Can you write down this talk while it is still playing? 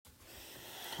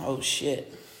Oh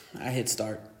shit! I hit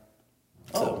start.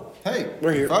 So, hey,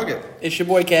 we're here. Fuck it. It's your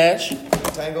boy Cash.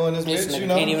 Tango in this bitch, you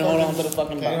know. Can't even hold on to the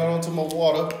fucking Can't hold on to my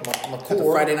water, my core. The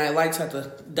Friday Night Lights have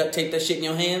to duct tape that shit in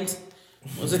your hands.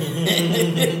 Was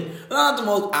it? Not the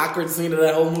most awkward scene of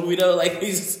that whole movie though. Like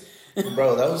he's.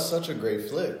 Bro, that was such a great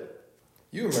flick.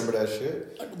 You remember that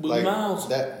shit? Like Miles.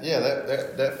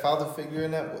 That father figure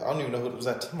in that. I don't even know who was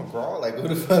that. Tim McGraw. Like who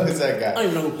the fuck is that guy? I don't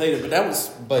even know who played it, but that was.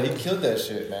 But he killed that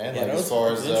shit, man. Yeah, like as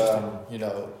far as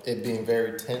it being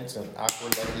very tense and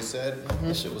awkward, like you said,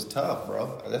 that shit was tough,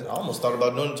 bro. I almost thought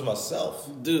about doing it to myself.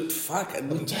 Dude, fuck!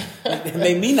 It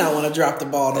made me not want to drop the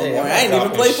ball no more. I ain't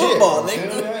even play shit, football.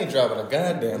 I ain't dropping a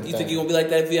goddamn thing. You think you're gonna be like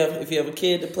that if you have a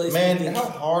kid that plays? Man, how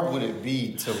hard would it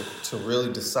be to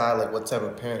really decide like what type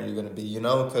of parent you're gonna be? You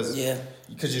know, because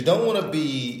you don't want to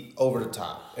be over the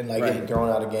top and like getting thrown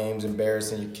out of games,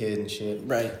 embarrassing your kid and shit.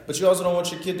 Right. But you also don't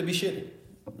want your kid to be shitty.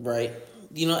 Right.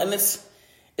 You know, and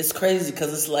it's crazy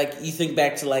because it's like you think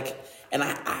back to like, and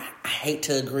I hate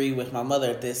to agree with my mother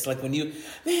at this. Like when you,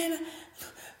 man,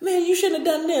 you shouldn't have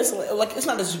done this. Like it's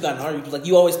not that you got an argument. Like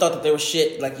you always thought that there was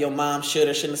shit. Like your mom should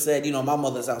or shouldn't have said. You know, my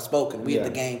mother's outspoken. We at the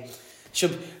game.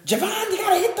 Javon, you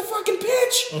gotta hit the fucking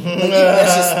pitch. Like,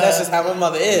 that's just how my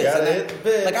mother is. You gotta hit the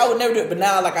pitch. Like I would never do it, but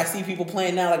now like I see people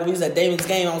playing now. Like when we was at Damon's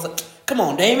game, I was like, "Come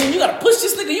on, Damon, you gotta push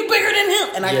this nigga. You bigger than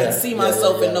him." And I can see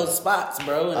myself in those spots,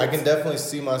 bro. And I can definitely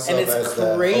see myself as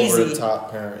crazy. That over the top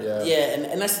parent. Yeah,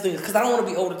 yeah, and that's the thing because I don't want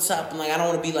to be over the top and like I don't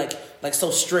want to be like so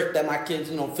strict that my kids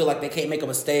feel like they can't make a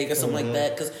mistake or something like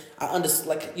that. Because I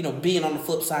understand being on the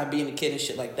flip side, being a kid and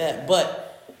shit like that, but.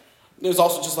 There's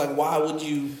also just like why would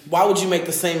you make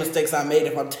the same mistakes I made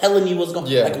if I'm telling you what's going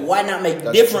like why not make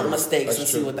different mistakes and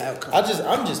see what the outcome is.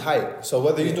 I'm just hyped. So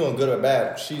whether you're doing good or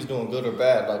bad, she's doing good or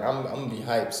bad, like I'm gonna be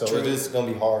hyped. So it is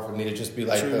gonna be hard for me to just be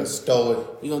like the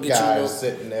stoic guy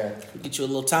sitting there. Get you a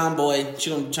little tomboy, she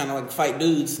gonna be trying to like fight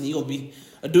dudes and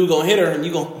a dude gonna hit her and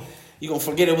you gonna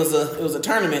forget it was a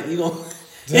tournament. You gonna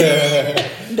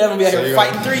definitely be out here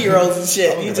fighting 3-year-olds and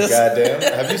shit. You just goddamn.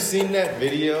 Have you seen that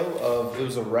video of it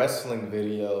was a wrestling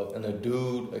video and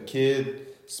a kid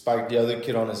spiked the other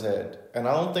kid on his head. And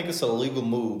I don't think it's a legal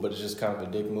move, but it's just kind of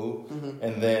a dick move. Mm-hmm.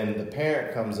 And then the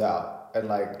parent comes out and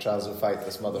like tries to fight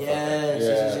this motherfucker.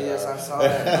 Yes, I saw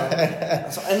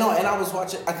that. And I was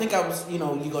watching. I think I was, you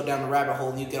go down the rabbit hole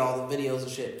and you get all the videos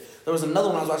and shit. There was another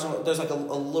one I was watching. There's like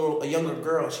a younger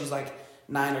girl. She's like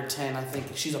 9 or 10, I think.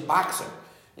 She's a boxer.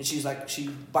 And she's like, she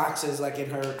boxes like in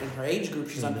her age group.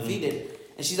 She's undefeated,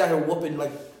 and she's out here whooping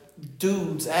like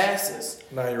dudes' asses.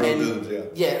 9-year-old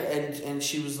dudes, yeah. And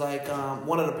she was like,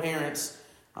 one of the parents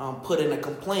put in a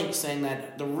complaint saying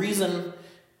that the reason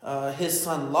his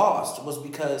son lost was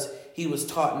because he was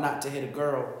taught not to hit a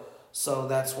girl, so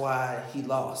that's why he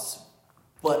lost.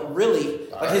 But really,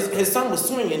 like his son was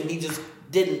swinging, he just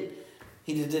didn't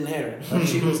hit her. Like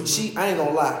I ain't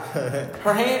gonna lie.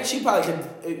 Her hand, she probably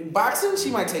could, boxing, she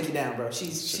might take you down, bro.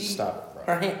 Stop it,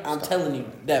 bro. Her hand, I'm telling you,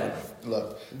 Devin.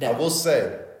 Look, I will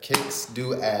say, kicks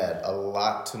do add a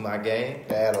lot to my game.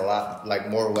 They add a lot, like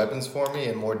more weapons for me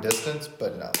and more distance,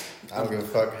 but no. I don't give a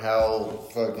fuck how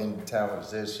fucking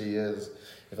talented she is.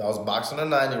 If I was boxing a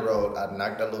 9-year-old, I'd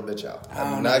knock that little bitch out.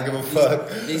 I do not give a fuck.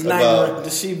 These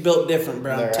 9-year-olds, she built different,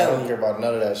 bro. I'm telling you. I don't care about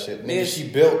none of that shit. Nigga, she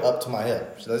built up to my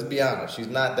hip. So let's be honest. She's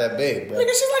not that big, bro. Nigga,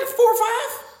 she's like 4 or 5.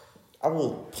 I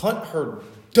will punt her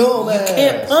dumb ass. You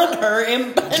can't punt her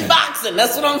in boxing.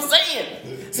 That's what I'm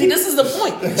saying. See, this is the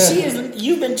point.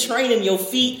 You've been training your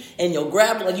feet and your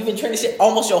grapple. Like you've been training shit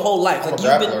almost your whole life. I'm a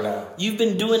grappler now. You've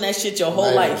been doing that shit your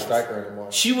whole life. Not even a striker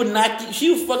anymore. She would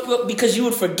fuck you up because you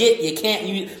would forget. You can't.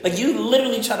 You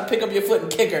literally try to pick up your foot and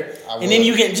kick her, and then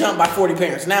you get jumped by 40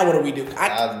 parents. Now what do we do?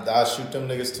 I'll shoot them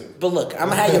niggas too. But look, I'm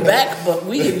gonna have your back, but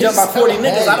we get jumped by 40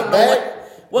 niggas. I don't know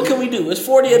what can we do? It's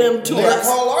 40 of them to us.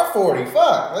 Call our 40.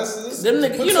 Fuck. Them niggas, them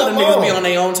niggas be on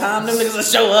their own time. Them niggas will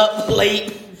show up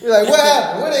late. You're like, what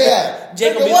happened? Where they at?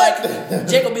 Jake will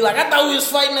be like, I thought we was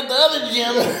fighting at the other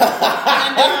gym.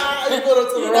 He put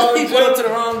up to the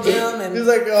wrong gym. And he's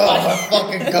like, oh my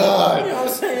fucking God. You know what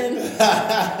I'm saying?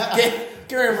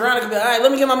 Gary and Veronica be like, all right,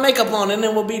 let me get my makeup on and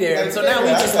then we'll be there. And so now we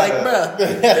just like, bruh,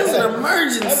 this is an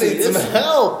emergency. I need some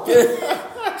help.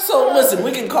 So listen,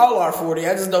 we can call our 40.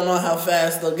 I just don't know how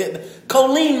fast they'll get.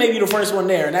 Colleen may be the first one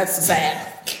there, and that's sad.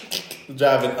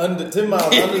 Driving 10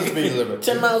 miles under the speed limit.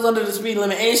 10 miles under the speed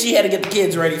limit, and she had to get the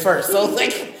kids ready first. So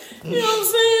like, you know what I'm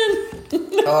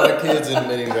saying? All the kids in the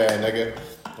minivan, nigga.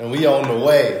 And we on the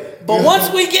way. But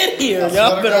once we get here,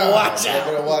 y'all better watch out.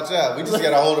 Y'all better watch out. We just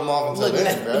gotta hold them off until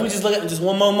then, bro. We just look at just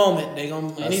one more moment. They gonna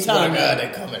anytime. Swear to God, they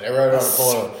coming. They right around the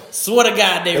corner. Swear to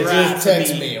God, they ride. Just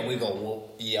text me and we gonna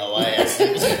whoop your ass.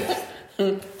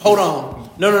 Hold on.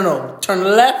 No. Turn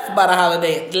left by the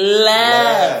Holiday.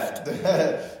 Left.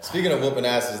 Speaking of whooping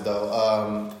asses,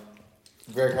 though,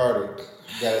 Greg Hardy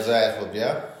got his ass whooped,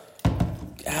 yeah?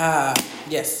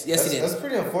 Yes, he did. That's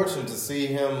pretty unfortunate to see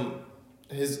him,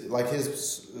 his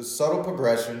subtle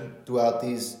progression throughout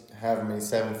these, however many,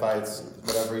 7 fights,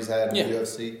 whatever he's had in the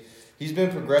UFC. He's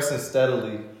been progressing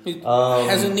steadily. He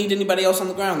hasn't needed anybody else on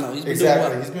the ground, though. He's been doing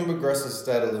well. He's been progressing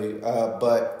steadily,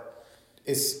 but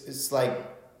it's like,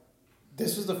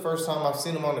 this was the first time I've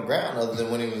seen him on the ground other than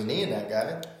when he was kneeing that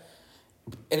guy.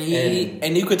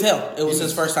 And you could tell it was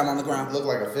his first time on the ground. Looked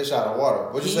like a fish out of water.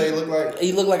 What'd you say he looked like?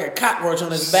 He looked like a cockroach on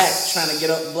his back trying to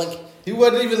get up. Like he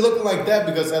wasn't even looking like that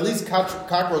because at least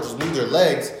cockroaches move their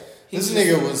legs. This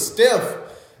nigga was stiff.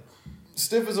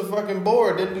 Stiff as a fucking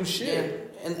board. Didn't do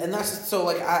shit. Yeah. And that's so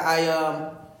like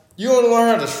you want to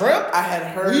learn how to shrimp? I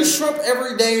had heard you shrimp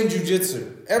every day in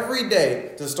jiu-jitsu. Every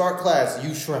day to start class,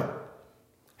 you shrimp.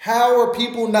 How are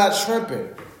people not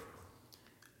shrimping?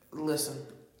 Listen,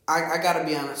 I gotta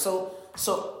be honest. So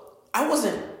I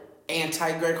wasn't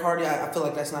anti Greg Hardy. I feel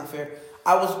like that's not fair.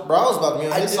 I was about to be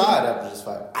on his side after this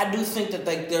fight. I do think that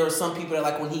like there were some people that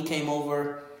like when he came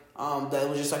over, that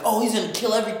was just like, oh, he's gonna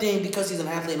kill everything because he's an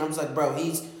athlete, and I'm just like, bro,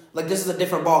 he's like, this is a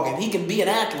different ballgame. He can be an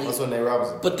athlete. That's what Nate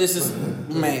Robinson. But this is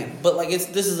but like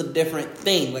this is a different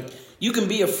thing. Like you can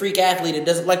be a freak athlete. It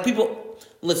doesn't like people.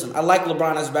 Listen, I like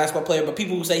LeBron as a basketball player, but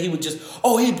people who say he would just,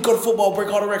 he'd go to football,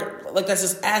 break all the record, like that's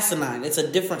just asinine. It's a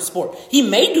different sport. He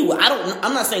may do.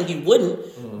 I'm not saying he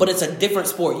wouldn't, but it's a different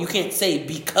sport. You can't say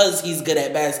because he's good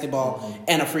at basketball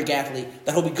and a freak athlete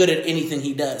that he'll be good at anything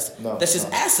he does. No, that's just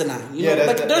asinine. You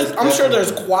know? I'm sure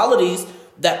there's qualities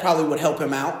that probably would help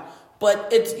him out,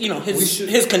 but it's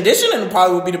his conditioning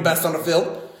probably would be the best on the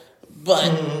field, but.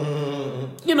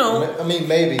 I mean,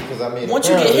 maybe because once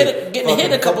you getting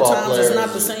hit a couple times, it's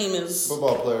not the same as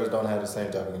football players don't have the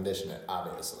same type of conditioning,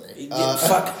 obviously.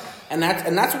 And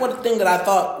that's one thing that I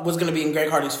thought was going to be in Greg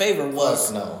Hardy's favor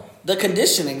was the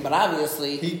conditioning, but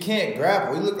obviously he can't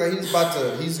grapple. He looked like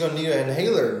he's going to need an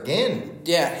inhaler again.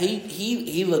 Yeah,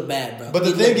 he looked bad, bro. But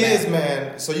the thing is,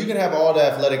 man, so you can have all the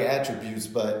athletic attributes,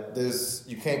 but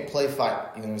you can't play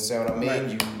fight. You understand what I mean?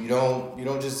 Right. You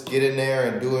don't just get in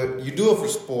there and do it. You do it for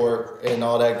sport and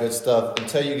all that good stuff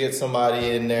until you get somebody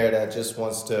in there that just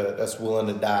that's willing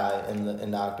to die in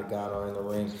the octagon or in the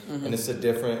ring. Mm-hmm. And it's a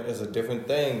different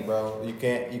thing, bro. You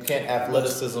can't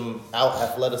athleticism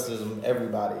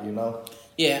everybody, you know?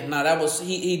 Yeah, no, that was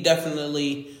he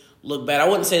definitely look bad. I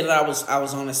wouldn't say that I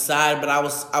was on his side, but I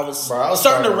was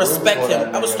starting to respect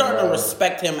him. I was starting to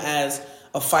respect him as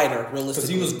a fighter,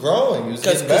 realistically. Because he was growing. He was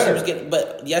getting better.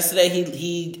 But yesterday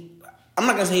he I'm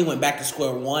not gonna say he went back to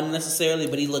square one necessarily,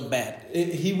 but he looked bad.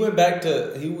 He went back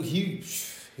to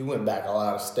he went back a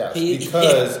lot of steps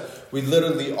because we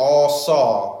literally all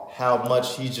saw how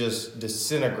much he just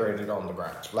disintegrated on the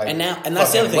ground. Like, and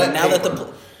that's the other thing.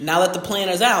 Now that the plan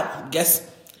is out, guess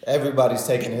everybody's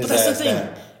taking his ass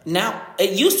down. Now,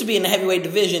 it used to be in the heavyweight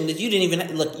division that you didn't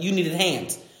even look. You needed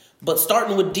hands, but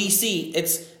starting with DC,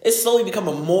 it's slowly become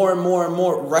a more and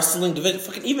more wrestling division.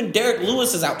 Fucking even Derek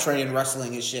Lewis is out training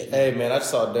wrestling and shit. Hey man, I just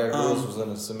saw Derek Lewis was in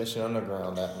a submission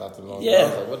underground not too long ago. I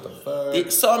was like, what the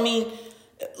fuck? So I mean,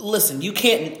 listen, you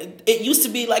can't. It used to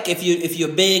be like if you're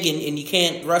big and you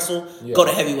can't wrestle, go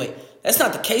to heavyweight. That's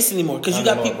not the case anymore because you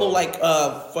got people like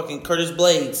fucking Curtis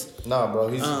Blades. Nah, bro,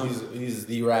 he's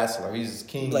the wrestler. He's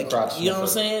king. Like, crotch you know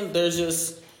what I'm saying?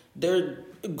 They're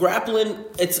grappling.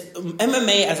 It's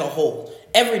MMA as a whole.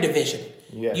 Every division,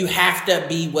 you have to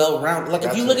be well rounded. Like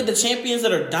if you look at the champions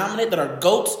that are dominant, that are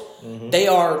GOATs,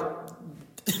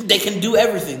 they can do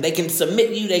everything. They can submit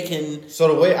you. They can.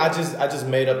 So the way I just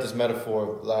made up this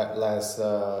metaphor last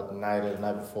night or the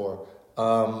night before.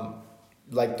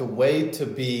 Like the way to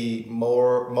be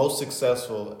most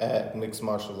successful at mixed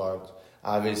martial arts,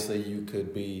 obviously you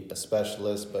could be a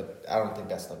specialist, but I don't think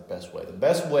that's the best way. The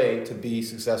best way to be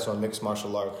successful in mixed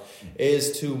martial arts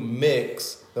is to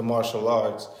mix the martial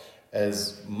arts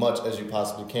as much as you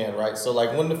possibly can, right? So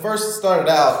like when it first started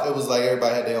out, it was like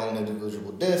everybody had their own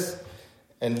individual disc.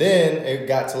 And then it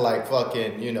got to like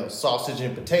fucking, sausage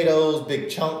and potatoes, big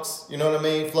chunks, you know what I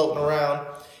mean, floating around.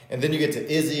 And then you get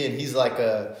to Izzy and he's like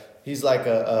a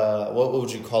what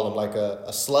would you call him? Like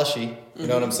a slushy, you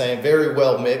know what I'm saying? Very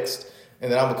well mixed.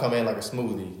 And then I'm gonna come in like a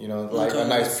smoothie, like a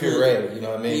nice puree, you know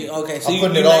what I mean? Okay, so you're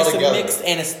nice and mixed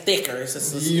and it's thicker.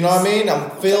 You know what I mean? I'm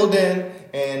filled in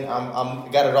and I'm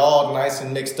got it all nice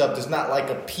and mixed up. There's not like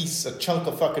a chunk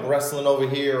of fucking wrestling over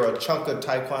here or a chunk of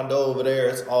taekwondo over there.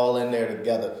 It's all in there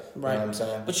together. Right. You know what I'm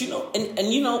saying? But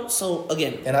and so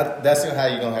again. And that's how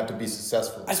you're gonna have to be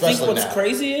successful. I think what's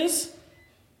crazy is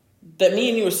that me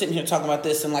and you were sitting here talking about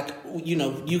this and like, you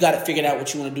know, you got to figure out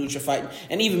what you want to do with your fight.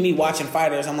 And even me watching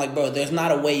fighters, I'm like, bro, there's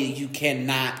not a way you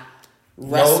cannot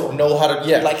wrestle. Know how to,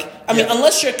 yeah. Like, I mean,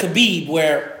 unless you're Khabib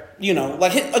where, you know,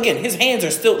 like, his hands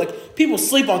are still, like, people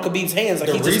sleep on Khabib's hands.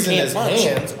 Like, the he just can't punch. The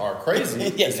reason his hands are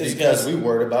crazy yes, is because we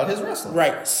worried about his wrestling.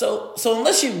 Right. So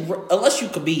unless you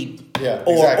Khabib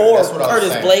or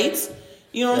Curtis Blades,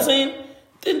 you know what I'm saying?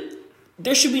 Then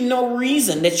there should be no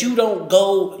reason that you don't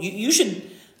go. You should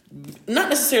not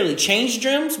necessarily change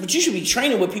gyms, but you should be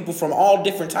training with people from all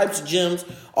different types of gyms,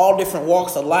 all different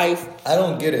walks of life. I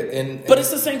don't get it, but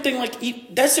it's the same thing. Like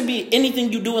that should be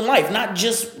anything you do in life, not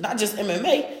just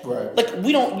MMA. Right. Like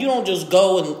you don't just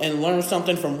go and learn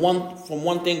something from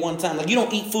one thing one time. Like you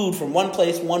don't eat food from one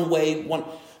place one way one.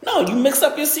 No, you mix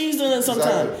up your seasoning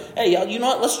sometimes. Exactly. Hey, y'all, you know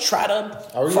what? Let's try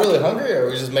to. Are we really hungry, or are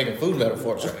we just making food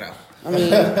metaphors right now? I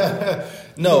mean,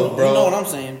 no, bro. You know what I'm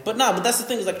saying? But that's the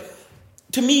thing. Is like,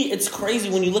 to me, it's crazy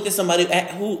when you look at somebody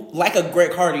who, like a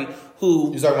Greg Hardy,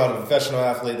 who... You're talking about a professional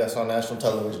athlete that's on national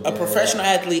television. A professional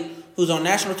athlete who's on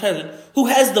national television, who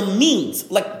has the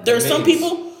means. Like, there are some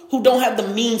people who don't have the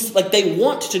means, like, they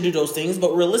want to do those things,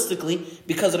 but realistically,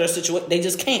 because of their situation, they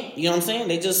just can't. You know what I'm saying?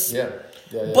 They just... Yeah.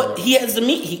 But he has the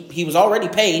means. He was already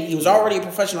paid. He was already a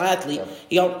professional athlete.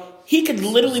 Yeah. He could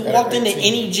literally walk into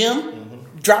any gym...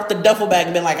 Drop the duffel bag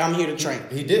and been like, I'm here to train.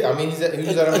 He did. I mean, he was at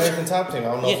American Top Team.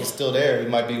 I don't know if he's still there. He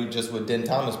might be just with Den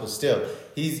Thomas, but still,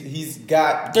 he's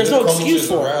got. There's no excuse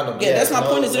for it. Yeah, that's my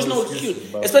point. Is there's no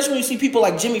excuse, especially when you see people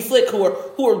like Jimmy Flick who are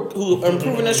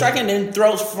improving their striking and then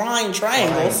throws flying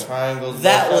triangles.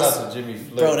 That was Jimmy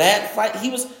Flick. Bro, that fight he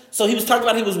was talking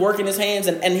about he was working his hands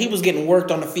and he was getting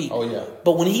worked on the feet. Oh yeah.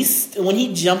 But when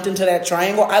he jumped into that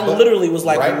triangle, I literally was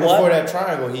like, right what? Before that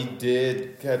triangle, he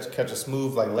did catch a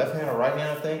smooth like left hand or right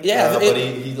hand, I think. Yeah, but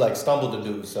he like stumbled to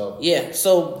do so. Yeah.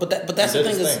 So, but that's the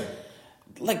thing is,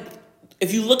 like,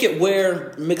 if you look at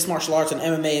where mixed martial arts and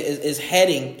MMA is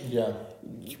heading, yeah.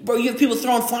 Bro, you have people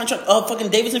throwing flying fucking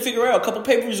Davidson Figueroa a couple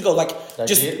pay-per-views ago, like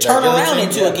turn around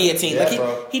into a guillotine. Yeah, like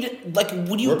bro. he did, like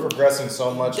would you? We're progressing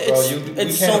so much, bro.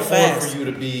 We can't afford for you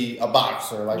to be a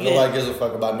boxer. Like nobody gives a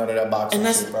fuck about none of that boxing. And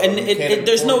that's shit, bro.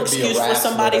 there's no excuse for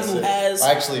somebody who has.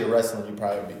 Actually, wrestling you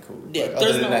probably be cool. Yeah,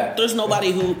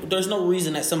 there's no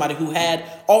reason that somebody who had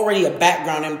already a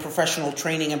background in professional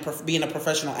training and being a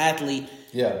professional athlete,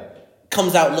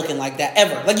 comes out looking like that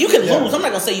ever. Like you can lose. I'm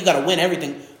not gonna say you got to win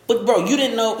everything. But bro, he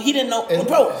didn't know. And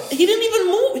bro, he didn't even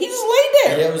move. He just laid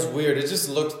there. Yeah, it was weird.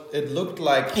 It looked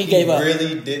like he gave up.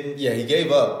 Really didn't. Yeah, he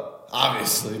gave up.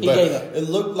 Obviously, he gave up. It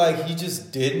looked like he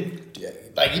just didn't.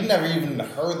 Like he never even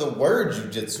heard the word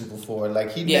jiu-jitsu before.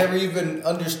 Like he never even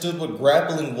understood what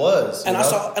grappling was. And I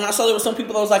saw there were some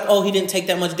people that was like, oh, he didn't take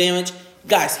that much damage.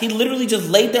 Guys, he literally just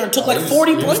laid there and took 40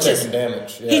 punches. He was taking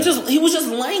damage. Yeah. He was just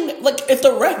laying there. Like if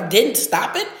the ref didn't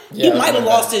stop it, he might have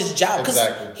lost his job because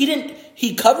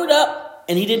he covered up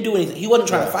and he didn't do anything. He wasn't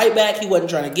trying to fight back. He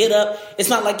wasn't trying to get up. It's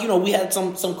not like, we had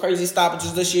some crazy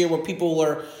stoppages this year where people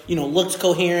were, looked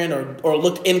coherent or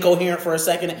looked incoherent for a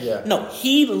second. Yeah. No,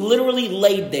 he literally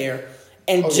laid there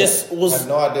and was. I had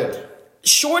no idea.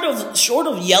 Short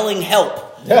of yelling help.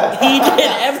 He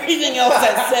did everything else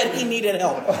that said he needed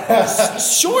help.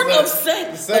 Short of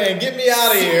saying, get me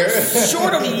out of here.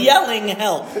 Short of yelling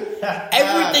help.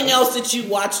 Everything else that you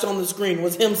watched on the screen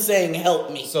was him saying,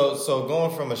 help me. So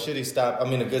going from a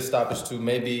good stoppage to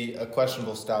maybe a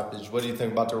questionable stoppage, what do you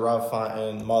think about the Rob Font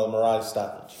and Marlon Moraes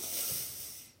stoppage?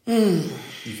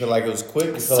 You feel like it was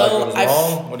quick? You feel like it was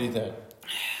long? What do you think?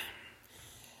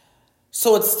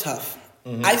 So it's tough.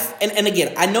 Mm-hmm. And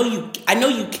again, I know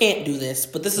you can't do this,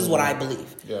 but this is what I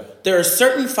believe. Yeah. There are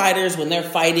certain fighters when they're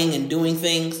fighting and doing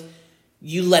things,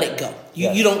 you let it go.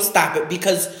 You don't stop it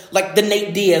because like the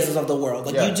Nate Diaz's of the world,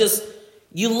 like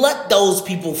you let those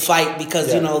people fight because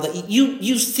that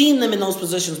you've seen them in those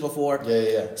positions before.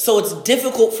 Yeah. So it's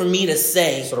difficult for me to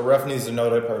say. So the ref needs to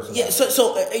know that person. Yeah.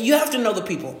 So you have to know the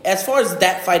people. As far as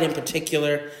that fight in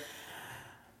particular.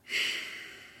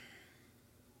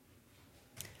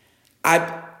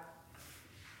 I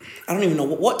don't even know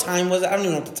what time was it. I don't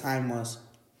even know what the time was.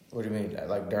 What do you mean?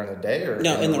 Like during the day or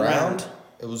no in the round?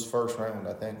 It was first round,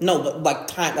 I think. No, but like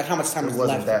time, like how much time was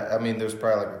left? That. I mean, there's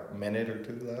probably like a minute or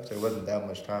two left. It wasn't that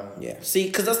much time. Yeah. See,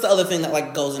 because that's the other thing that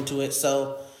like goes into it.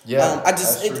 So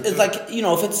it's like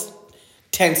if it's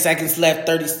 10 seconds left,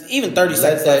 30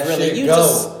 seconds left. Really,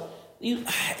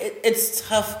 it's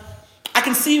tough. I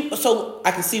can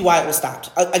see why it was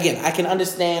stopped. Again, I can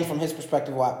understand from his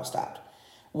perspective why it was stopped.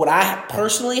 Would I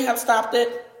personally have stopped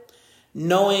it?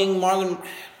 Knowing Marlon,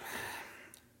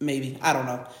 maybe. I don't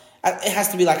know. It has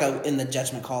to be like in the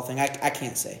judgment call thing. I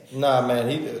can't say. Nah, man.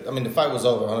 The fight was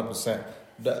over 100%.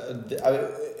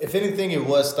 If anything, it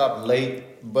was stopped late,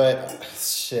 but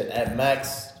shit, at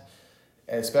max,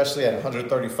 especially at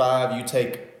 135, you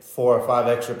take 4 or 5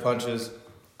 extra punches.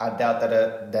 I doubt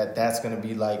that's going to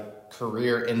be like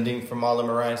career ending for Marlon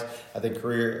Moraes. I think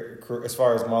career as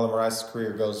far as Marlon Moraes'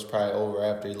 career goes, is probably over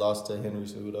after he lost to Henry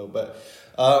Cejudo. But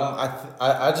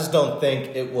I just don't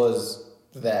think it was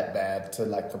that bad to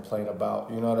like complain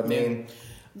about. You know what I mean?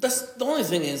 That's the only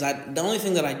thing the only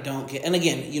thing that I don't get, and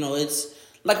again, it's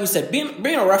like we said,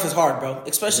 being a ref is hard, bro.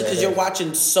 Especially because you're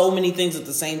watching so many things at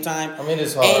the same time. I mean,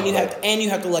 it's hard. And you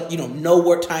have to like know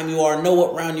what time you are, know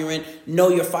what round you're in, know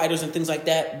your fighters and things like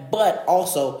that. But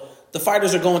also, the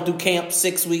fighters are going through camp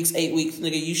 6 weeks, 8 weeks.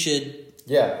 Nigga, you should.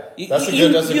 Yeah, that's a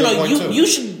good point too. You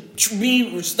should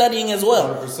be studying as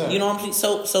well. 100%. You know what I'm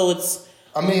saying? So it's.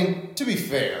 I mean, to be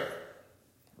fair,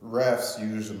 refs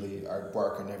usually are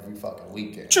working every fucking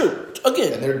weekend. True.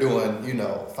 Again. And they're doing,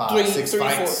 5, 6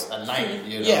 fights 4, a night,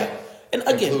 Yeah. And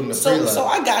again, so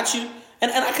I got you.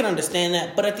 And I can understand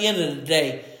that. But at the end of the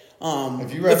day,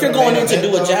 if you're going in to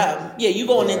do a job, you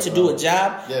going in to do a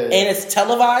job, and it's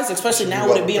televised, especially now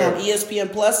with it being on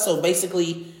ESPN Plus. So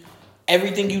basically,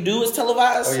 everything you do is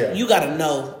televised. You gotta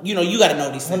know. You gotta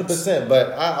know these things. 100%.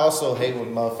 But I also hate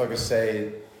when motherfuckers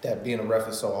say that being a ref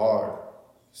is so hard.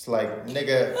 It's like,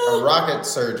 nigga, a rocket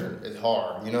surgeon is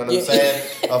hard. You know what I'm saying?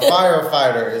 A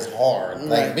firefighter is hard.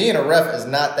 Like, being a ref is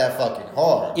not that fucking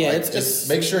hard. Yeah, like, just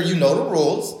make sure you know the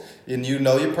rules and you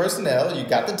know your personnel. You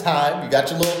got the time. You got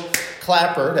your little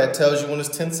clapper that tells you when there's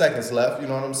 10 seconds left. You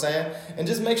know what I'm saying? And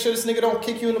just make sure this nigga don't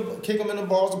kick him in the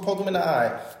balls or poke him in the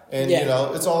eye. And,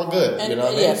 it's all good. And, you know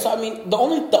what I mean? So, I mean, the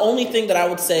only thing that I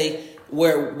would say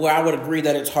where I would agree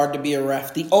that it's hard to be a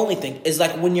ref, the only thing is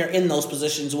like when you're in those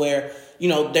positions where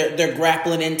they're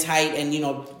grappling in tight and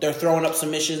they're throwing up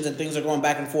submissions and things are going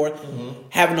back and forth,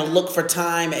 having to look for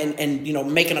time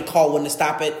and making a call when to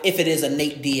stop it if it is a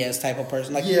Nate Diaz type of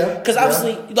person, like because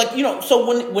obviously so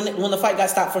when the fight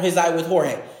got stopped for his eye with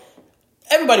Jorge,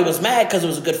 everybody was mad because it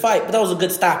was a good fight, but that was a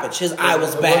good stoppage. His eye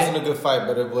was bad. It wasn't a good fight,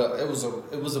 but it was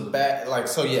a bad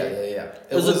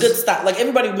It was a good stop. Like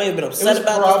everybody may have been upset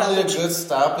about it. Was probably a good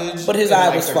stoppage, but his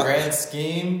eye was the grand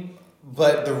scheme.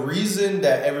 But the reason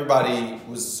that everybody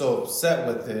was so upset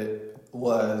with it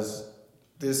was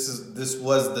this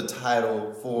was the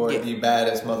title for the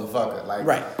baddest motherfucker. Like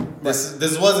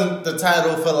this wasn't the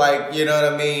title for like, you know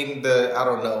what I mean? The I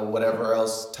don't know, whatever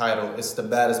else title. It's the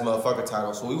baddest motherfucker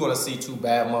title. So we want to see 2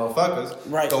 bad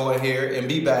motherfuckers go in here and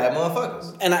be bad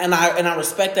motherfuckers. And I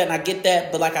respect that and I get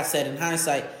that, but like I said, in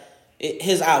hindsight,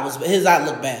 his eye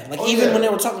looked bad. Like when they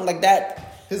were talking like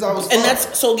that, his eye was and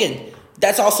that's so again.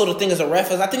 That's also the thing as a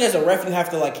ref. I think as a ref, you have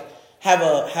to like have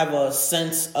a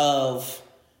sense of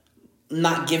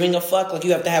not giving a fuck. Like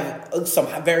you have to have some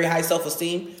very high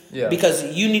self-esteem. Yeah. Because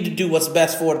you need to do what's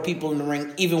best for the people in the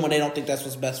ring, even when they don't think that's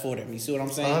what's best for them. You see what I'm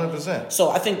saying? 100%.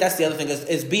 So I think that's the other thing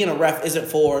is being a ref isn't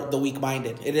for the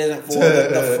weak-minded. It isn't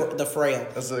for the frail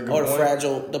that's a good or the point.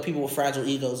 fragile, the people with fragile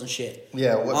egos and shit.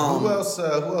 Yeah. Who else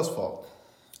fought?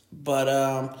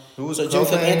 But who was so Jim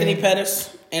took Anthony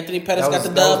Pettis. Anthony Pettis got the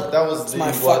dub. That was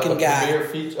my fucking guy.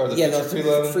 Feature, or the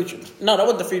feature prelim? No, that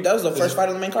wasn't the feature. That was the first fight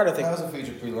on the main card, I think. That was a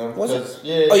feature prelim. Was it?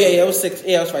 Yeah. Oh, yeah, it was 6.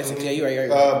 Yeah, it was fight 6. Yeah, you're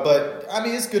right. But, I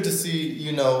mean, it's good to see,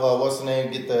 what's the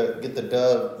name, get the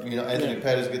dub. Anthony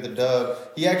Pettis get the dub.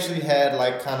 He actually had,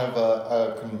 like, kind of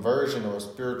a conversion or a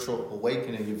spiritual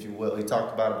awakening, if you will. He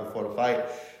talked about it before the fight.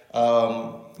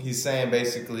 He's saying,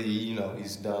 basically,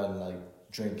 he's done, like,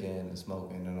 drinking and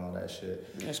smoking and all that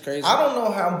shit. That's crazy. I don't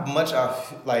know how much I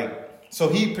like. So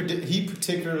he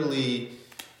particularly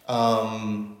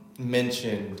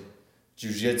mentioned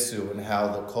jiu-jitsu and how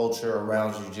the culture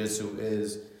around jiu-jitsu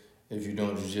is if you're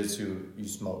doing jiu-jitsu, you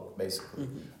smoke basically.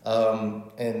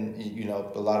 And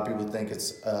a lot of people think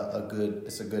it's a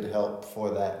good help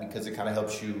for that because it kind of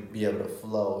helps you be able to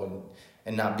flow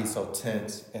and not be so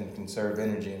tense and conserve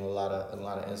energy in a lot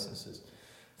of instances.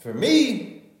 For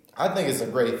me, I think it's a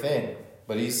great thing,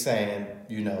 but he's saying,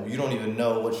 you don't even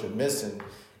know what you're missing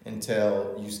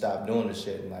until you stop doing the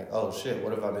shit and like, oh shit,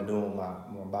 what have I been doing with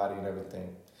my body and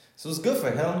everything? So it's good for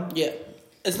him. Yeah.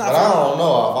 It's not. But I don't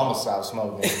know if I'm gonna stop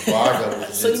smoking before I go to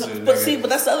jiu-jitsu. But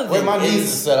that's the other thing. Where my knees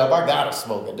is set up, I gotta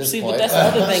smoke at this point. But that's the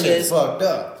other thing is fucked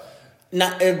up.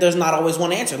 There's not always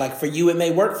one answer. Like for you, it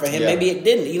may work. For him, maybe it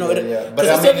didn't. But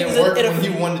I mean, it worked when he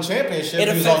won the championship. It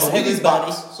affects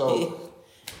everybody. So.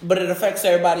 But it affects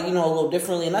everybody, a little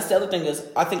differently. And that's the other thing is,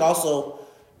 I think also,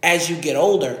 as you get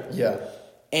older. Yeah.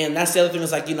 And that's the other thing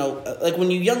is like, like when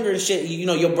you're younger and shit,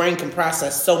 your brain can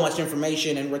process so much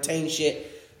information and retain shit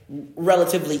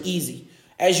relatively easy.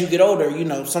 As you get older,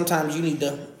 sometimes you need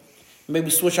to maybe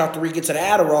switch off the Rica to the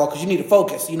Adderall because you need to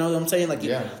focus. You know what I'm saying? Like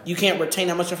you can't retain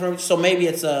that much information. So maybe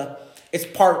it's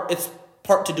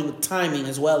part to do with timing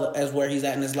as well as where he's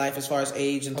at in his life as far as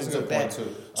age and things like that.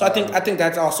 Too. So I think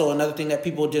that's also another thing that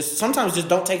people sometimes just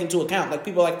don't take into account. Like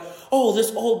people are like, oh,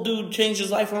 this old dude changed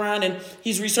his life around and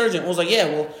he's resurgent. I was like, yeah,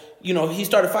 well, you know, he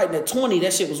started fighting at 20.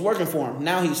 That shit was working for him.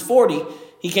 Now he's 40.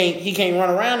 He can't run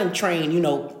around and train,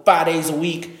 5 days a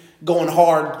week, going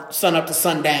hard, sun up to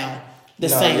sundown.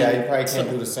 Same. Yeah, you probably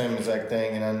can't do the same exact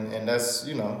thing, and that's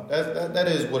that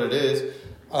is what it is.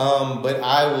 But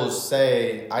I will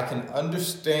say I can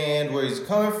understand where he's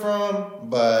coming from,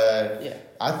 but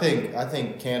I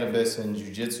think cannabis and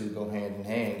jiu-jitsu go hand in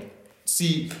hand.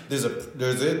 See,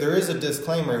 there is a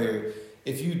disclaimer here.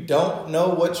 If you don't know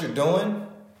what you're doing,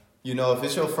 if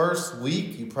it's your first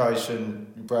week, you probably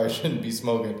shouldn't be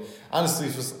smoking. Honestly,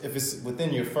 if it's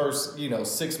within your first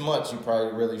 6 months, you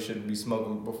probably really shouldn't be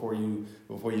smoking before you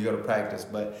go to practice.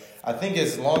 But I think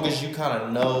as long as you kind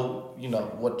of know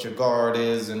what your guard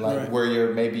is and where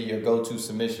your go-to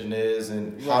submission is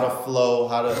and how to flow,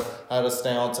 how to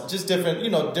stay on top, just different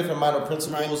different minor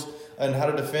principles and how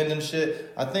to defend and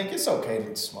shit. I think it's okay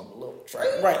to smoke a little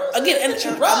tray. Right. Again, and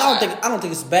I don't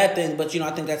think it's a bad thing, but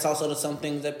I think that's also some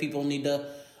things that people need to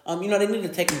they need to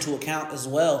take into account as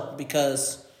well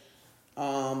because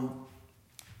also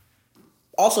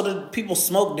the people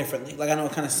smoke differently. Like I know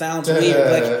it kind of sounds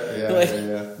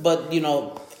weird, but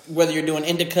whether you're doing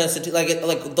indica,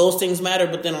 like those things matter.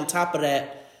 But then on top of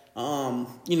that,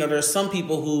 there's some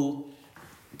people who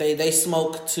they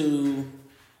smoke to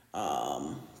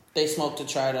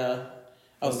try to.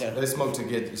 They smoke to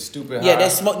get stupid high. Yeah, they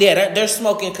smoke. Yeah, they're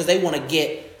smoking because they want to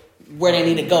get where they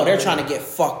need to go. They're trying to get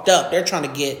fucked up. They're trying to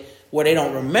get where they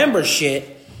don't remember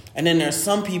shit. And then there's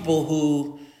some people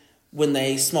who, when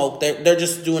they smoke, they're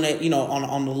just doing it,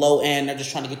 on the low end. They're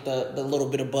just trying to get the little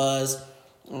bit of buzz.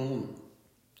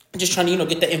 Just trying to,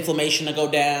 get the inflammation to go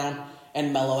down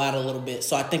and mellow out a little bit.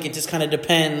 So I think it just kind of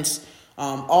depends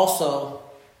also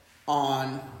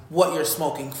on what you're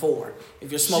smoking for.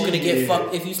 If you're smoking to get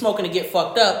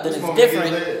fucked up, then it's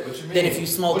different than if you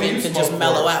smoking to just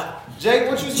mellow out. Jake,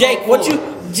 what you smoking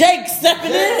for? Jake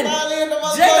stepping in.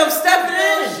 Jake, I'm stepping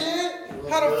in.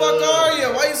 How the fuck are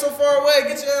you? Why you so far away?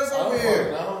 Get your ass over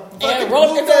here. Yeah, it's a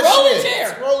rolling chair.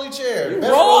 It's a rolling chair. You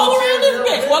roll around this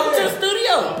bitch. Welcome to the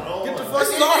studio. Get the fuck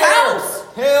This is our house.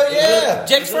 Hell yeah.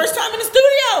 Jake's first time in the studio.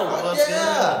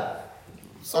 Yeah.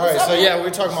 All right, so we're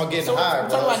talking about getting high. We're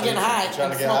talking about getting high.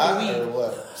 Trying to get high or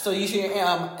what? So you hear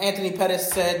Anthony Pettis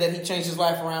said that he changed his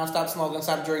life around, stopped smoking,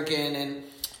 stopped drinking,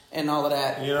 and all of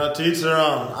that. To each their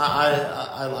own.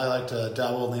 I like to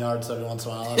dabble in the arts every once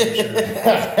in a while. That's for sure.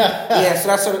 Yeah, so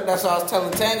that's what I was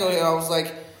telling Tango here. I was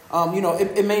like,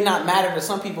 it may not matter to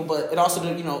some people, but it also,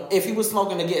 if he was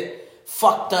smoking to get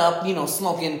fucked up,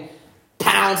 smoking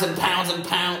pounds and pounds and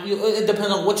pounds. It depends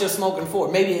on what you're smoking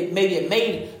for. Maybe it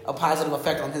made a positive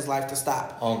effect on his life to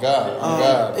stop. Oh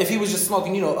God. If he was just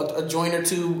smoking, a joint or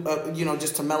two,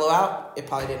 just to mellow out, it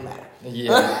probably didn't matter.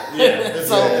 Yeah.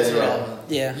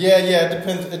 Yeah.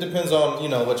 It depends on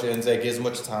what your intake is, and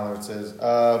what your tolerance is.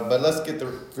 But let's get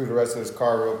through the rest of this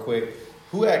card real quick.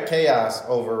 Who had Chaos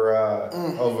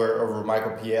over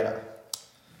Michael Pieta?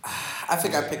 I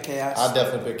think I picked Chaos. I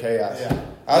definitely picked Chaos. Yeah.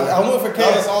 I went for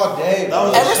Chaos all day. That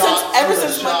was Ever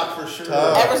since bro.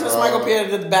 Michael Pieta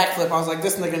did the backflip, I was like,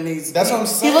 this nigga needs. That's what I'm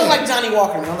saying. He looked like Johnny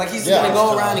Walker. I'm like, he's gonna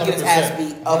go around and get his ass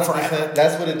beat up forever.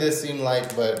 That's what it did seem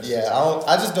like, but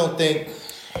I just don't think.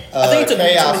 I think it took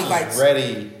Chaos too many fights. was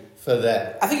ready for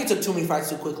that. I think he took too many fights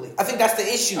too quickly. I think that's the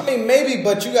issue. I mean, maybe,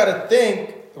 but you got to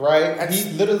think, right? He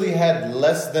literally had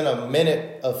less than a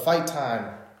minute of fight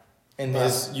time in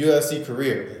his UFC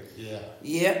career.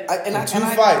 Yeah, two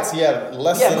fights, he had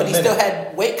less than a minute. Yeah, but he still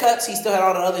had weight cuts. He still had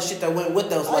all the other shit that went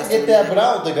with those. I get that, but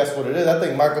I don't think that's what it is. I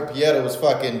think Michael Pieta was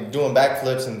fucking doing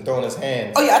backflips and throwing his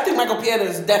hands. Oh yeah, I think Michael Pieta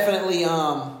is definitely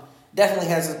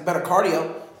has better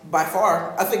cardio by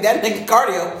far. I think that nigga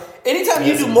cardio. Anytime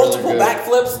you do multiple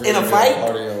backflips in a fight,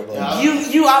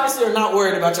 you obviously are not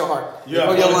worried about your heart or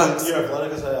your lungs. You're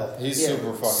athletic as hell. He's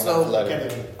super fucking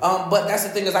athletic. But that's the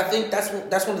thing is, I think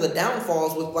that's one of the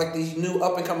downfalls with like these new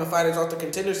up and coming fighters off the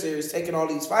Contender Series taking all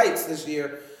these fights this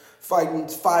year, fighting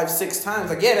 5-6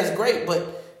 times. Like that's great,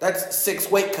 but that's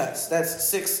 6 weight cuts. That's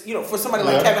 6. For somebody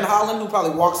like Kevin Holland who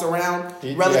probably walks around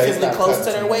relatively close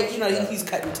to their weight. He's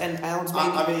cutting 10 pounds. Maybe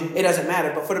I mean, it doesn't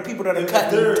matter. But for the people that are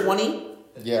cutting 20.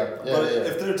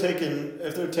 If they're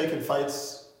taking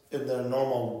fights in their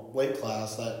normal weight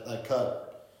class, that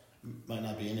cut might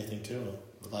not be anything to them.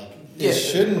 It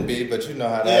shouldn't be, but you know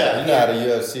how that how the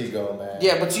UFC go, man.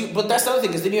 Yeah, but that's the other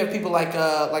thing is then you have people like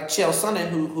Chael Sonnen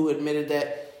who admitted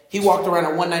that He walked around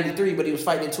at 193, but he was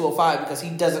fighting at 205 because he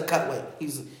doesn't cut weight.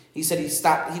 He said he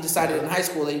stopped. He decided in high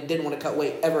school that he didn't want to cut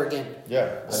weight ever again.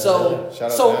 Yeah. So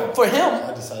for him,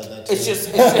 I decided that too. it's just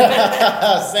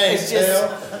Same.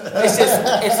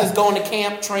 it's just going to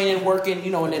camp, training, working,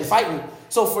 and then fighting.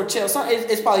 So for Chael Sonnen,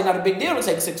 it's probably not a big deal to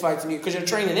take 6 fights a year because you're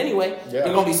training anyway. Yeah.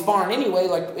 You're gonna be sparring anyway.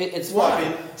 Like it's Well, fine. I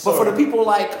mean, but for the people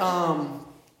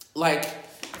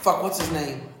fuck, what's his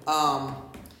name?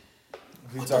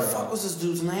 What the fuck was this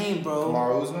dude's name, bro?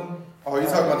 Kamaru Usman? Oh, you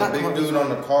talking about the big dude on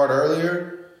the card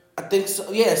earlier? I think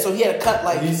so. Yeah, so he had a cut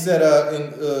like he said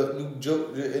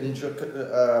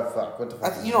fuck, what the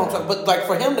fuck? You know what I'm talking, but like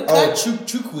for him to cut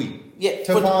Chukwi. Yeah,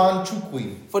 Tefan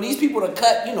Chukwi. For these people to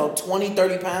cut, 20,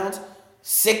 30 pounds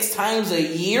 6 times a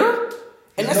year,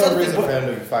 and There's that's no the reason thing. for him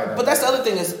to be fighting. But that's the other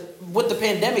thing is with the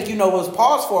pandemic, it was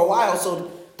paused for a while,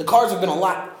 so the cards have been a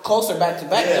lot closer back to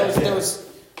back. There was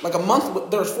like a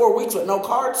month. There was 4 weeks with no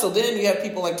cards. So then you have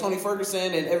people like Tony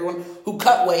Ferguson and everyone who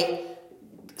cut weight,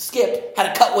 skipped,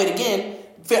 had to cut weight again.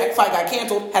 Fight got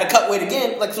canceled, had to cut weight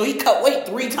again. Like so, he cut weight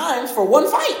 3 times for one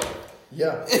fight.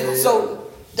 Yeah. So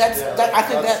I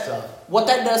think that tough. what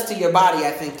that does to your body,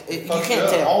 I think you can't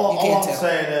tell. All You can't I'm tell.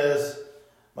 saying is,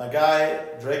 my guy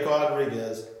Draco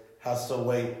Rodriguez has to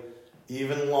wait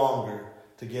even longer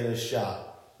to get his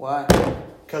shot. Why?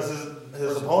 Because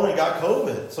his opponent got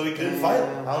COVID, so he couldn't fight.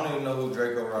 I don't even know who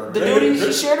Draco Rodriguez The dude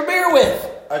he shared a beer with.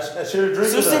 I shared a drink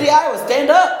Sioux with City, him. Iowa. Stand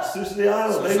up. Sioux City,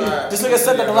 Iowa, baby. This nigga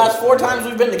said that the last 4 times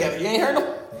we've been together. You ain't heard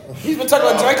him? He's been talking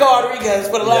about Draco Rodriguez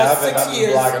for the last 6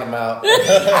 years. I've been blocking him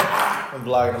out. I'm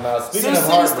blocking him out. Speaking of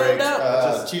heartbreaks,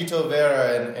 Chito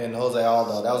Vera and Jose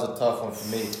Aldo, that was a tough one for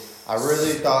me. I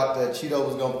really thought that Chito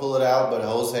was gonna pull it out, but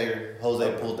Jose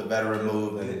pulled the veteran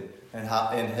move and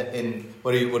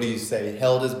what do you say?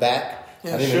 Held his back.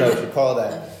 Yeah, I don't even know what you call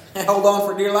that. Hold on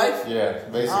for dear life. Yeah,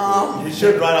 basically. He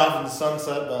should ride off in the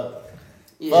sunset, but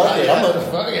Fuck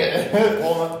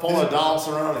it. pulling a Dom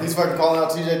Cerrone. He's fucking calling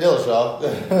out TJ Dillashaw.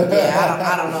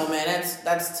 Yeah, I don't know, man.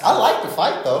 That's tough. I like the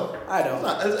fight though. I don't.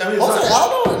 Jose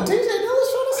Aldo and TJ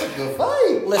Dillashaw, that's a good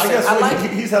fight. Listen, I guess I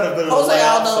like he's had a bit of Jose a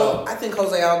layoff, Aldo. so. I think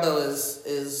Jose Aldo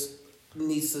is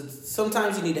needs to.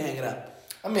 Sometimes you need to hang it up.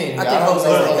 I mean, I I think don't Jose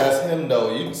know Aldo. if that's him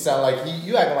though. You sound like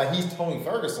you acting like he's Tony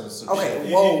Ferguson or some Okay,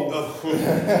 shit. whoa,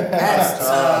 that's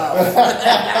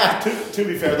tough. To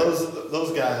be fair,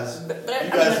 those guys, you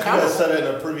guys said it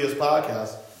in a previous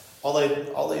podcast. All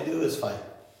they do is fight.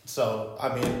 So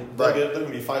I mean, they're gonna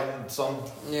be fighting some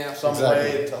way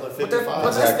until they're 55.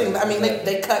 But that's the thing. I mean,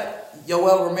 they cut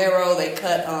Yoel Romero. They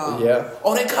cut.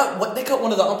 They cut what? They cut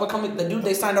one of the up and coming. The dude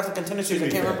they signed off for Contender Series. I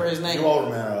can't remember his name. Yoel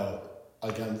Romero.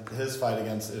 Again, his fight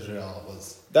against Israel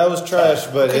was That was trash,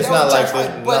 but Okay, it's that not was like trash,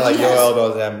 this, but not like he has- Yoel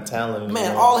doesn't have talent. Man,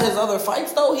 anymore. all his other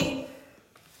fights though, he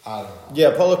I don't know.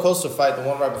 Yeah, Paulo Costa fight, the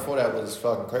one right before that was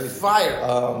fucking crazy. fire.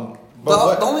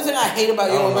 But The only thing I hate about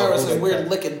I don't Yoel Romero know is who his they weird cut.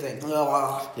 licking thing. yeah, he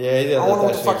I does. don't know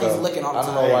what that the fuck shit, he's though. licking all the I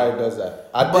don't time. know why he does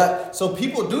that. But- so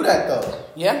people do that though.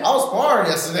 Yeah. I was sparring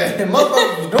yesterday, and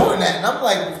motherfuckers was doing that, and I'm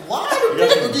like, why do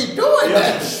people keep doing You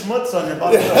that? have some schmutz on your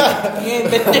body. You ain't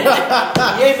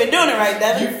been doing it right,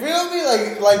 Devin. You feel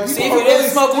me? Like See, if people you are didn't really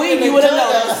smoke sticking weed, you their would have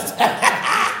tongue out. noticed.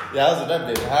 Yeah, I was in that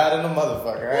bitch higher than a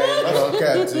motherfucker. I ain't gonna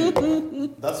catch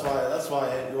you. That's why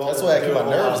you That's why I keep my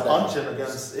nerves down. punching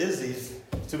against Izzy's.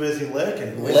 Too busy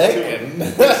licking. Licking.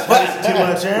 Too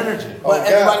much energy. But God.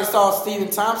 everybody saw Stephen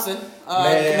Thompson.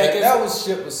 Man, that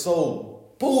shit was so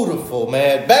beautiful,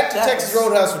 man. Back to Texas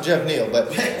Roadhouse with Jeff Neal, but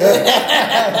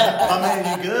My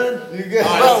man, you good? You good?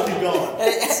 All right, let's keep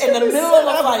going. in the middle of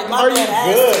the fight, my are you man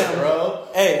asked good, him. bro?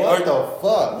 Hey, What the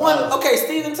fuck? Okay,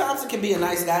 Stephen Thompson can be a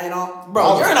nice guy and all.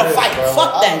 Bro, you're in a fight. Bro.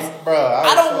 Fuck that.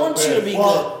 I I don't want you to be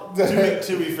Well,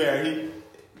 to be fair,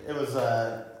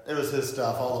 it was his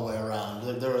stuff all the way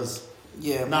around. There was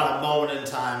not a moment in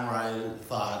time where I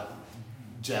thought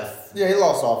Jeff. Yeah, he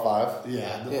lost all 5.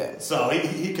 Yeah. So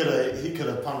he could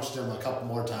have punched him a couple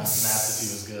more times and asked if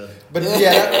he was good. But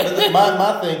but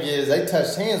my thing is they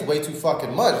touched hands way too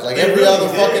fucking much. Like They every really other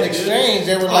did, fucking dude. exchange,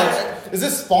 they were like, "Is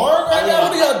this sparring right now?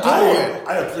 What are y'all doing?"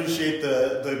 I appreciate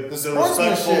the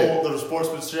sportsmanship. the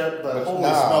sportsmanship, but holy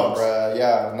Nah, smokes. bruh.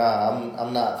 Yeah, nah.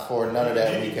 I'm not for none of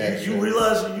that weak ass You shit.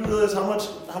 realize how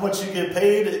much you get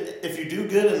paid if you do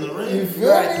good in the ring. You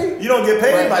feel me? You don't get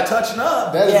paid by touching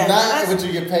up. That is Yeah, not what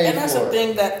you get paid And that's for. the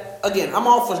thing that, again, I'm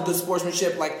all for good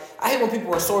sportsmanship. Like, I hate when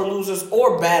people are sore losers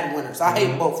or bad winners. I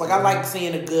hate both. Like, I like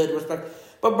seeing a good respect.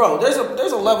 But, bro, there's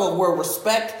a level where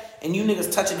respect and you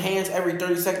niggas touching hands every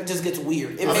 30 seconds just gets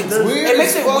weird. It makes it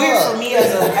weird for me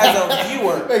as a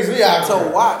viewer Makes me to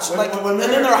awkward. watch. Like, and then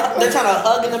they're trying to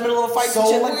hug in the middle of a fight. So and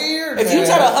shit. Like, weird, If you man.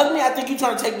 try to hug me, I think you're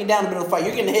trying to take me down in the middle of a fight.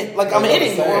 You're getting hit. Like, I'm That's what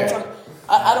hitting I'm you. Or I'm saying. trying.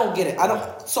 I don't get it. I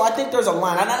don't. So I think there's a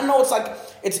line. And I know it's like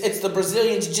it's the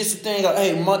Brazilian jiu-jitsu thing. Like,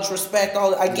 hey, much respect.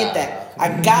 All I get that.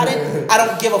 I got it. I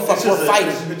don't give a fuck. We're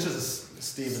fighting. It's just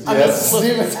Steven. I mean,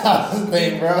 Steven Thompson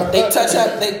thing, bro. They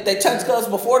touch gloves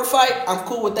before the fight. I'm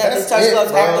cool with that. They touch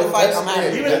gloves after the fight. I'm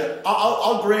happy. Even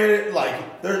I'll grant it.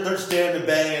 Like they're standing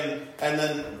banging, and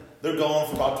then they're going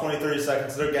for about 20-30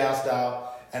 seconds. They're gassed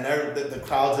out, and the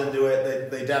crowd's into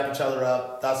it. They dap each other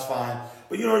up. That's fine.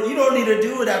 But you don't need to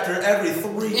do it after every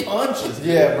 3 punches.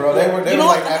 Yeah, bro. They were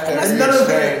like after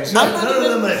every exchange. None of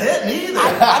them are hit neither.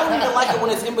 I don't even like it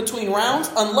when it's in between rounds,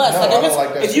 unless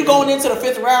if you going into the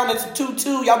 5th round, it's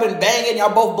 2-2. Y'all been banging,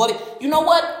 y'all both bloody. You know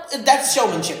what? That's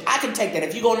showmanship. I can take that.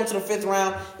 If you going into the 5th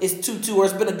round, it's 2-2, or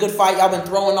it's been a good fight. Y'all been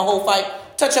throwing the whole fight.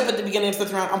 Touch up at the beginning of the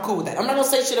 5th round. I'm cool with that. I'm not gonna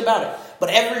say shit about it.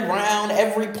 But every round,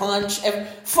 every punch,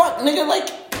 fuck, nigga, like.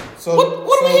 So,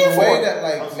 what are we here for? The way that,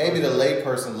 like, maybe the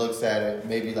layperson looks at it,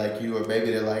 maybe like you, or maybe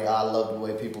they're like, I love the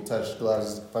way people touch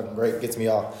gloves. It's fucking great, gets me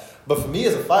off. But for me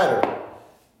as a fighter,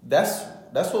 that's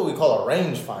what we call a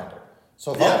range finder.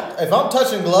 So if I'm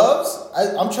touching gloves,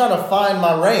 I'm trying to find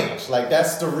my range. Like,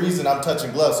 that's the reason I'm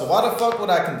touching gloves. So why the fuck would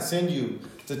I continue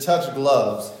to touch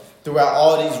gloves throughout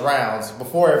all these rounds,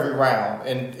 before every round,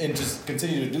 and just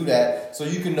continue to do that so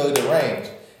you can know the range?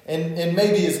 And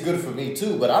maybe it's good for me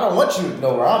too, but I don't want you to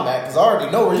know where I'm at because I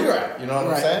already know where you're at. You know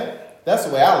what I'm saying? That's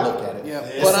the way I look at it. Yeah.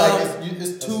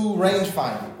 It's too range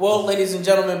finding. Well, ladies and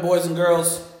gentlemen, boys and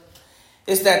girls,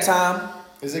 it's that time.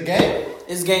 Is it game?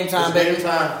 It's game time, it's baby. Game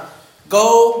time.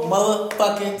 Go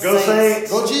motherfucking Go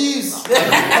Saints. Go Chiefs. This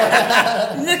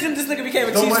nigga became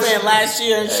a Chiefs fan last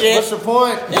year and shit. What's your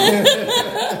point?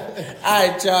 All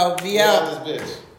right, y'all. Be out. This bitch.